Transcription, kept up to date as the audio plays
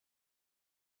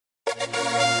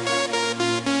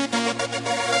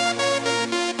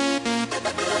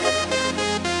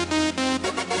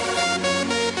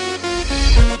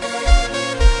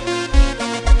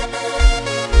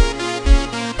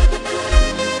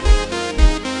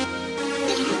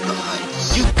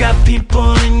got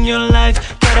people in your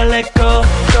life, gotta let go,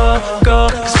 go.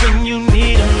 Cause when you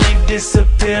need them, they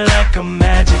disappear like a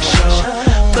magic show.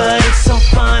 But it's so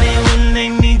funny when they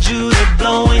need you, they're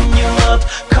blowing you up,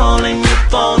 calling your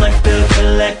phone like bill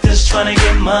collectors, trying to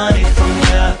get money from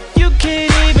ya. You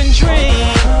can't even dream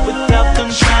without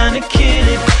them trying to kill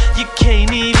it. You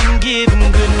can't even give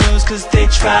them good news, cause they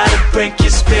try to break your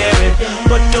spirit.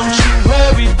 But don't you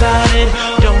worry about it,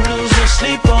 don't lose no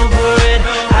sleep over it.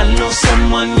 I know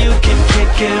someone you can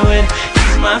kick it with.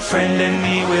 He's my friend and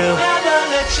he will never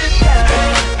let you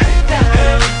down.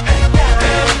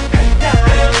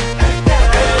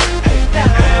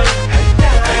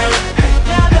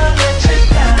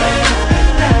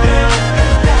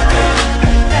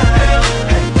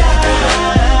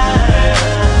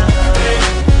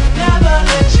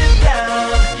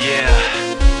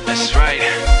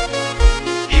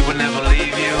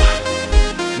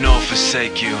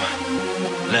 Forsake you.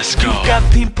 Let's go. You got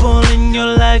people in your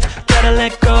life, gotta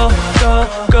let go,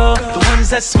 go. The ones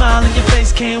that smile in your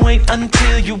face can't wait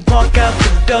until you walk out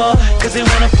the door. Cause they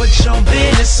wanna put your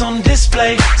business on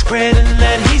display, spread and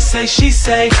let he say, she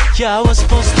say. Y'all was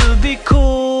supposed to be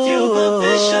cool. You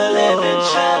official living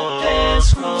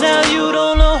dance rules. Now you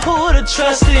don't know who to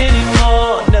trust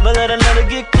anymore. Never let another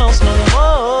get close no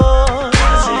more.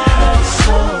 Cause it hurts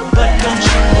so. But don't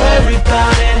you worry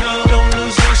about it,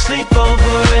 sleep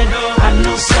over it. I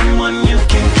know someone you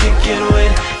can kick it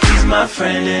with. He's my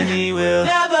friend and he will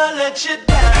never let you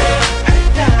down.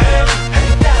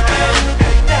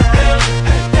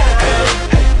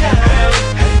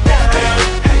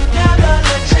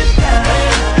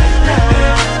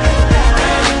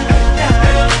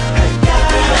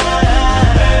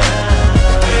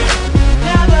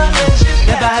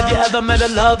 Never met a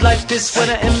love like this, when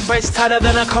I embrace tighter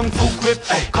than a kung fu grip.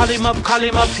 Call him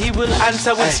up, he will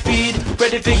answer with speed,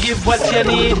 ready to give what you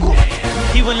need.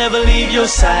 He will never leave your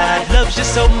side, loves you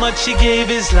so much he gave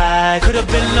his life. Could have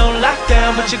been on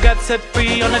lockdown, but you got set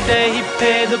free on the day he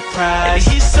paid the price.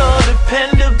 And he's so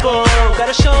dependable, got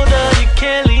a shoulder you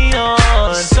can't lean on.